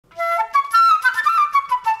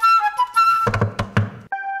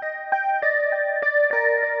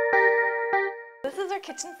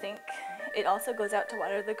It also goes out to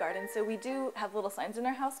water the garden. So we do have little signs in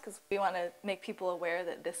our house because we want to make people aware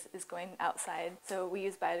that this is going outside. So we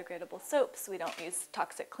use biodegradable soaps. We don't use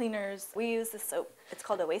toxic cleaners. We use the soap. It's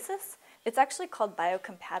called Oasis. It's actually called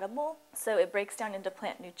biocompatible, so it breaks down into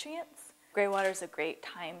plant nutrients. Greywater is a great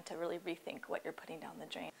time to really rethink what you're putting down the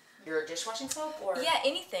drain. Your dishwashing soap, or? Yeah,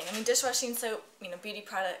 anything. I mean, dishwashing soap, beauty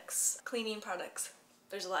products, cleaning products.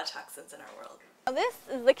 There's a lot of toxins in our world. This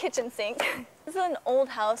is the kitchen sink. This is an old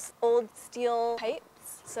house, old steel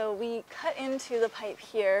pipes. So we cut into the pipe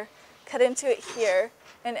here, cut into it here,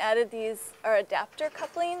 and added these are adapter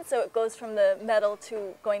couplings, so it goes from the metal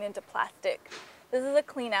to going into plastic. This is a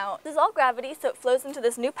clean out. This is all gravity, so it flows into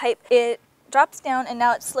this new pipe. It drops down and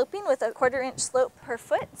now it's sloping with a 1/4 inch slope per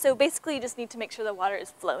foot. So basically you just need to make sure the water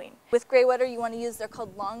is flowing. With Greywater you want to use, they're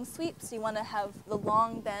called long sweeps. You want to have the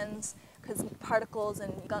long bends because particles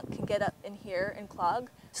and gunk can get up in here and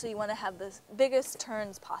clog. So you want to have the biggest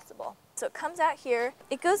turns possible. So it comes out here.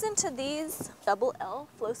 It goes into these double L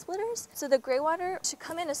flow splitters. So the Greywater should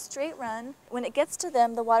come in a straight run. When it gets to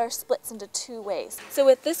them, the water splits into 2 ways. So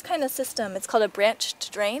with this kind of system, it's called a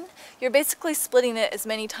branched drain. You're basically splitting it as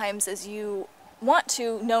many times as you want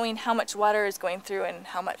to, knowing how much water is going through and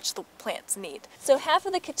how much the plants need. So half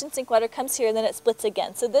of the kitchen sink water comes here and then it splits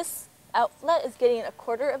again. So this outlet is getting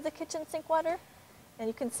 1/4 of the kitchen sink water. And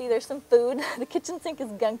you can see there's some food. The kitchen sink is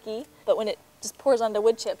gunky, but when it just pours onto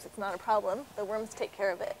wood chips, it's not a problem. The worms take care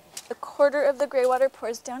of it. 1/4 of the Greywater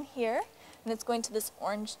pours down here, and it's going to this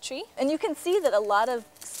orange tree. And you can see that a lot of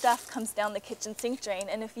stuff comes down the kitchen sink drain,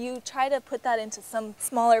 and if you try to put that into some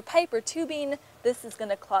smaller pipe or tubing, this is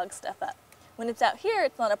gonna clog stuff up. When it's out here,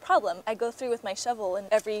 it's not a problem. I go through with my shovel, and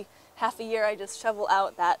every half a year I just shovel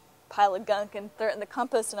out that pile of gunk and throw it in the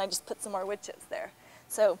compost, and I just put some more wood chips there.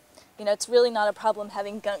 So, it's really not a problem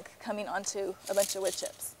having gunk coming onto a bunch of wood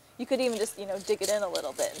chips. You could even just, dig it in a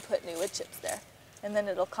little bit and put new wood chips there, and then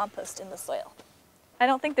it'll compost in the soil. I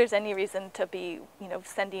don't think there's any reason to be,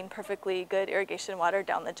 sending perfectly good irrigation water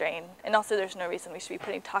down the drain. And also there's no reason we should be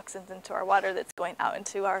putting toxins into our water that's going out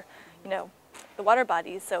into our, the water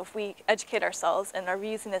bodies. So if we educate ourselves and are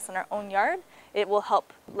reusing this in our own yard, it will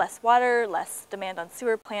help less water, less demand on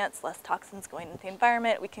sewer plants, less toxins going into the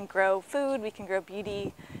environment. We can grow food, we can grow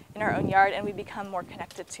beauty in our own yard, and we become more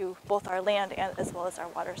connected to both our land and as well as our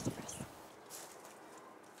water source.